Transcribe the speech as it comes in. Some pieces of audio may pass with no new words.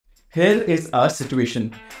Here is our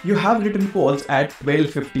situation. You have written calls at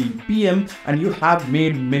 12:15 p.m. and you have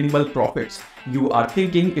made minimal profits. You are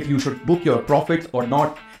thinking if you should book your profits or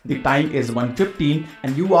not. The time is 1:15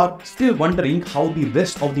 and you are still wondering how the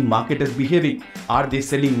rest of the market is behaving. Are they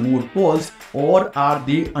selling more calls or are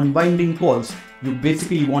they unwinding calls? You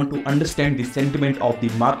basically want to understand the sentiment of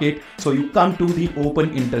the market, so you come to the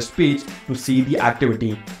open interest page to see the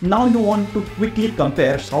activity. Now you want to quickly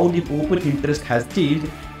compare how the open interest has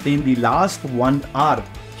changed in the last 1 hour.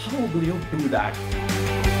 How do you do that?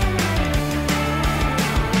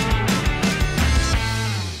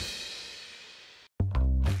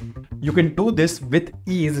 You can do this with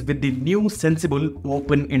ease with the new Sensibull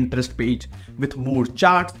open interest page with more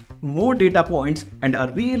charts, more data points, and a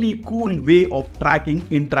really cool way of tracking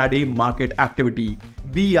intraday market activity.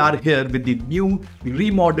 We are here with the new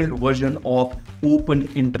remodeled version of open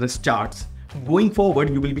interest charts. Going forward,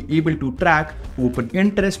 you will be able to track open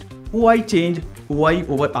interest, OI change, OI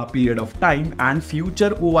over a period of time, and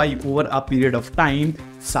future OI over a period of time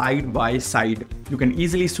side by side. You can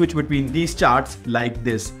easily switch between these charts like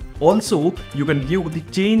this. Also, you can view the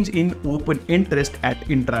change in open interest at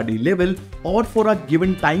intraday level or for a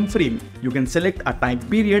given time frame. You can select a time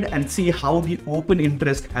period and see how the open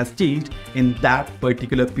interest has changed in that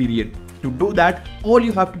particular period. To do that, all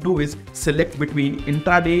you have to do is select between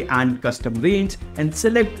intraday and custom range and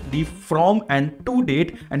select the from and to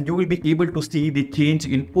date, and you will be able to see the change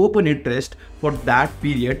in open interest for that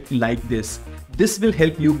period like this. This will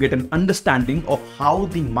help you get an understanding of how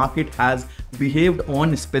the market has behaved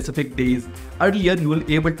on specific days. Earlier, you were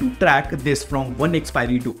able to track this from one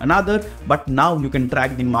expiry to another, but now you can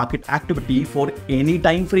track the market activity for any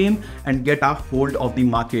time frame and get a hold of the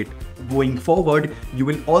market. Going forward, you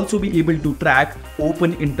will also be able to track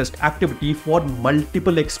open interest activity for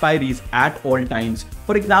multiple expiries at all times.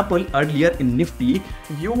 For example, earlier in Nifty,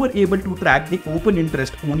 you were able to track the open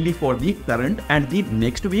interest only for the current and the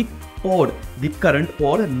next week, or the current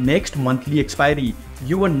or next monthly expiry.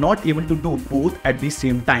 You were not able to do both at the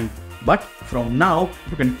same time. But from now,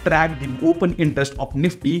 you can track the open interest of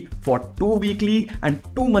Nifty for 2 weekly and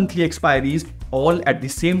 2 monthly expiries all at the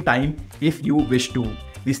same time if you wish to.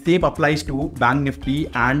 The same applies to banknifty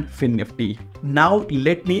and nifty. Now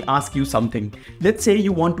let me ask you something. Let's say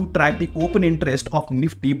you want to track the open interest of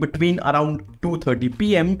Nifty between around 2:30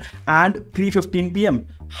 p.m. and 3:15 p.m.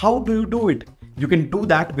 How do you do it? You can do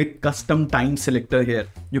that with custom time selector here.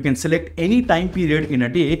 You can select any time period in a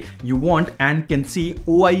day you want and can see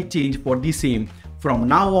OI change for the same. From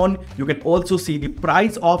now on, you can also see the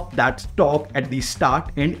price of that stock at the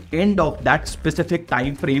start and end of that specific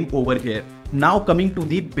time frame over here. Now coming to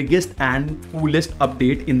the biggest and coolest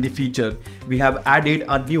update in the feature, we have added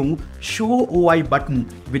a new Show OI button,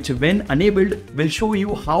 which when enabled will show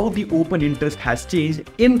you how the open interest has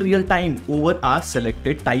changed in real time over a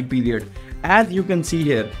selected time period. As you can see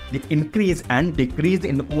here, the increase and decrease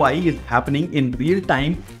in OI is happening in real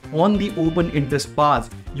time on the open interest bars.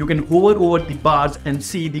 You can hover over the bars and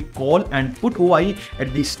see the call and put OI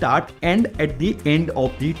at the start and at the end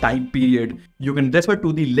of the time period. You can refer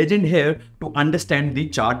to the legend here to understand the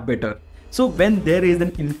chart better. So when there is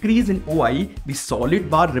an increase in OI, the solid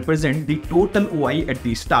bar represents the total OI at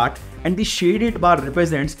the start and the shaded bar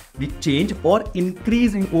represents the change or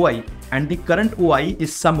increase in OI, and the current OI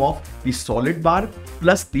is sum of the solid bar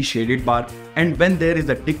plus the shaded bar. And when there is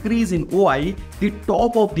a decrease in OI, the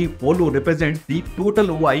top of the hollow represents the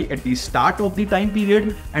total OI at the start of the time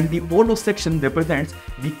period, and the hollow section represents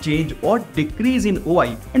the change or decrease in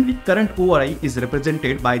OI, and the current OI is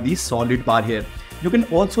represented by the solid bar here. You can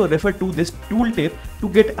also refer to this tooltip to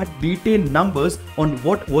get a detailed numbers on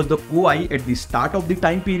what was the OI at the start of the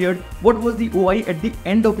time period, what was the OI at the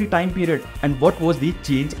end of the time period, and what was the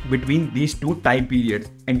change between these two time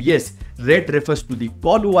periods. And yes, red refers to the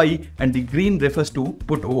call OI and the green refers to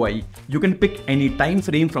put OI. You can pick any time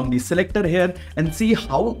frame from the selector here and see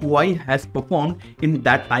how OI has performed in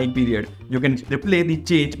that time period. You can replay the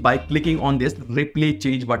change by clicking on this replay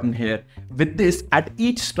change button here. With this, at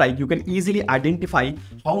each strike, you can easily identify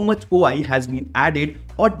how much OI has been added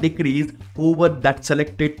or decreased over that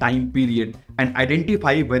selected time period and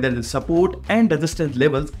identify whether the support and resistance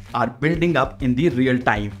levels are building up in the real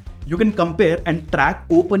time. You can compare and track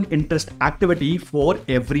open interest activity for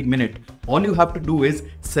every minute. All you have to do is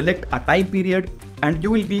select a time period and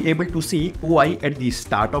you will be able to see OI at the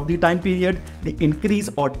start of the time period, the increase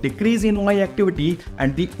or decrease in OI activity,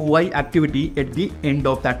 and the OI activity at the end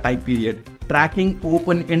of that time period. Tracking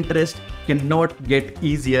open interest cannot get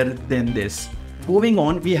easier than this. Moving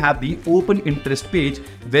on, we have the open interest page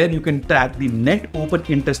where you can track the net open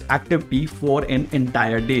interest activity for an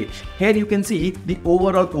entire day. Here you can see the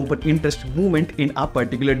overall open interest movement in a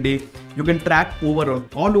particular day. You can track overall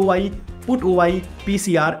call OI, put OI,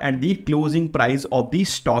 PCR and the closing price of the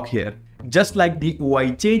stock here. Just like the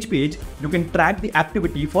OI change page, you can track the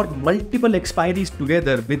activity for multiple expiries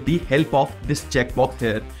together with the help of this checkbox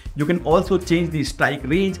here. You can also change the strike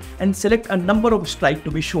range and select a number of strikes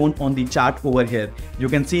to be shown on the chart over here. You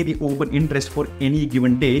can see the open interest for any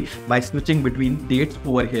given day by switching between dates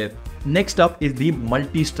over here. Next up is the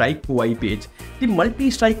Multistrike OI page. The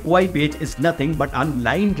Multistrike OI page is nothing but a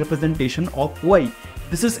line representation of OI.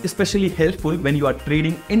 This is especially helpful when you are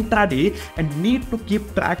trading intraday and need to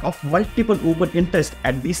keep track of multiple open interest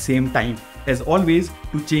at the same time. As always,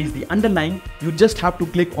 to change the underlying, you just have to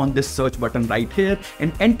click on this search button right here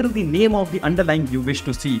and enter the name of the underlying you wish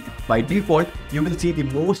to see. By default, you will see the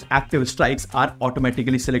most active strikes are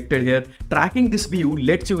automatically selected here. Tracking this view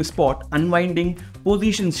lets you spot unwinding,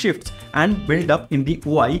 position shifts and build up in the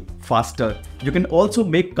OI faster. You can also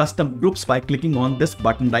make custom groups by clicking on this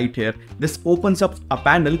button right here. This opens up a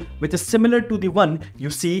panel which is similar to the one you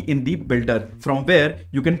see in the builder, from where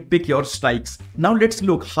you can pick your strikes. Now let's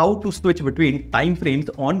look how to switch between time frames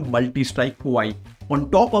on Multistrike OI. On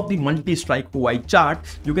top of the Multistrike OI chart,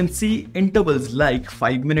 you can see intervals like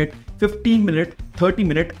 5 minute, 15 minute, 30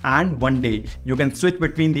 minute and 1 day. You can switch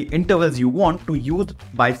between the intervals you want to use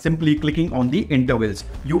by simply clicking on the intervals.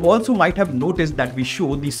 You also might have noticed that we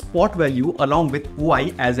show the spot value along with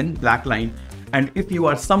OI as in black line. And if you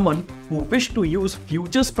are someone who wish to use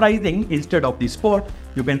futures pricing instead of the spot,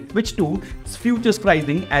 you can switch to futures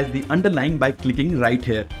pricing as the underlying by clicking right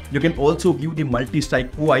here. You can also view the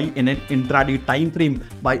Multistrike OI in an intraday time frame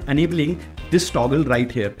by enabling this toggle right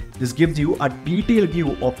here. This gives you a detailed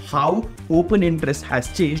view of how open interest has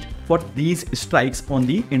changed for these strikes on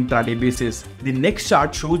the intraday basis. The next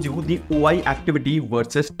chart shows you the OI activity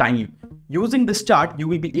versus time. Using this chart, you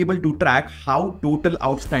will be able to track how total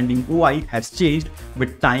outstanding OI has changed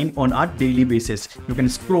with time on a daily basis. You can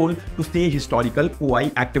scroll to see historical OI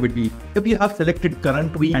activity. If you have selected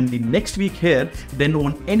current week and the next week here, then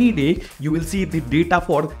on any day, you will see the data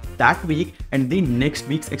for that week and the next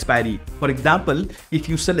week's expiry. For example, if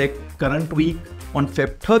you select current week on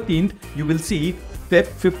Feb 13th, you will see Feb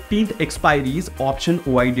 15th expiries option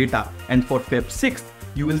OI data, and for Feb 6th,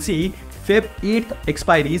 you will see Feb 8th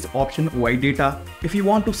expiries option OI data. If you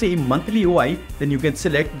want to say monthly OI, then you can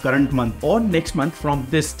select current month or next month from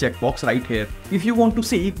this checkbox right here. If you want to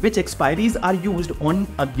see which expiries are used on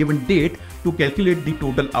a given date to calculate the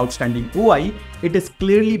total outstanding OI, it is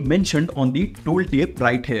clearly mentioned on the tooltip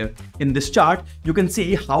right here. In this chart, you can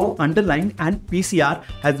see how underlying and PCR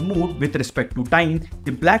has moved with respect to time.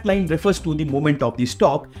 The black line refers to the movement of the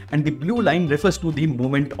stock and the blue line refers to the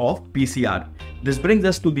movement of PCR. This brings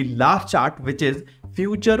us to the last chart, which is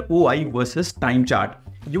future OI versus time chart.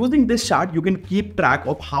 Using this chart, you can keep track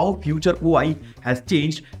of how future OI has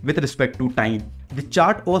changed with respect to time. The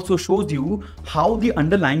chart also shows you how the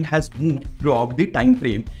underlying has moved throughout the time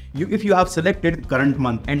frame. If you have selected current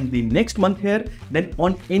month and the next month here, then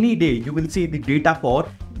on any day you will see the data for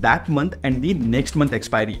that month and the next month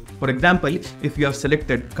expiry. For example, if you have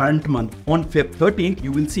selected current month on Feb 13th,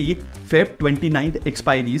 you will see Feb 29th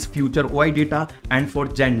expiries future OI data, and for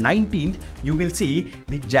Jan 19th, you will see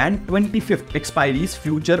the Jan 25th expiries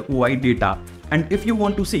future OI data. And if you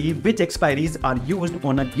want to see which expiries are used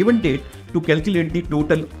on a given date to calculate the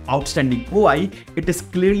total outstanding OI, it is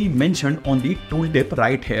clearly mentioned on the tooltip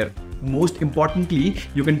right here. Most importantly,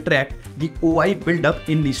 you can track the OI buildup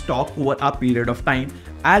in the stock over a period of time.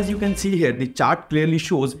 As you can see here, the chart clearly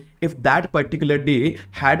shows if that particular day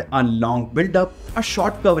had a long buildup, a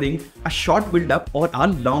short covering, a short buildup, or a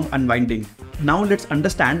long unwinding. Now let's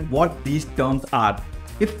understand what these terms are.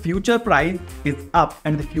 If future price is up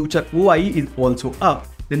and the future OI is also up,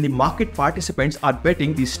 then the market participants are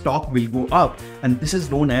betting the stock will go up, and this is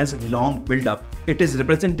known as long buildup. It is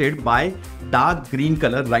represented by dark green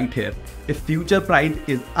color right here. If future price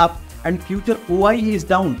is up and future OI is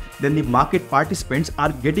down, then the market participants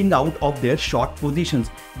are getting out of their short positions.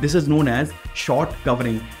 This is known as short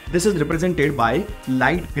covering. This is represented by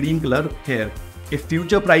light green color here. If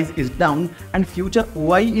future price is down and future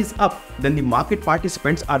OI is up, then the market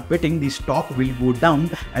participants are betting the stock will go down,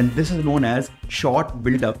 and this is known as short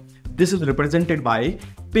buildup. This is represented by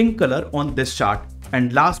pink color on this chart.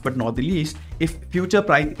 And last but not the least, if future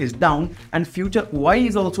price is down and future Y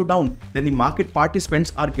is also down, then the market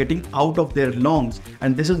participants are getting out of their longs,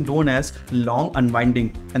 and this is known as long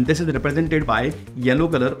unwinding, and this is represented by yellow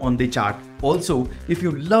color on the chart. Also, if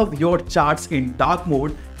you love your charts in dark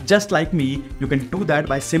mode just like me, you can do that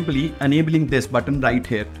by simply enabling this button right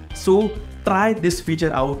here. So try this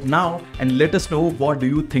feature out now and let us know what do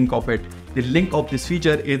you think of it. The link of this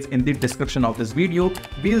feature is in the description of this video.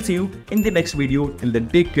 We'll see you in the next video. Till then,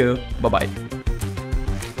 take care. Bye bye.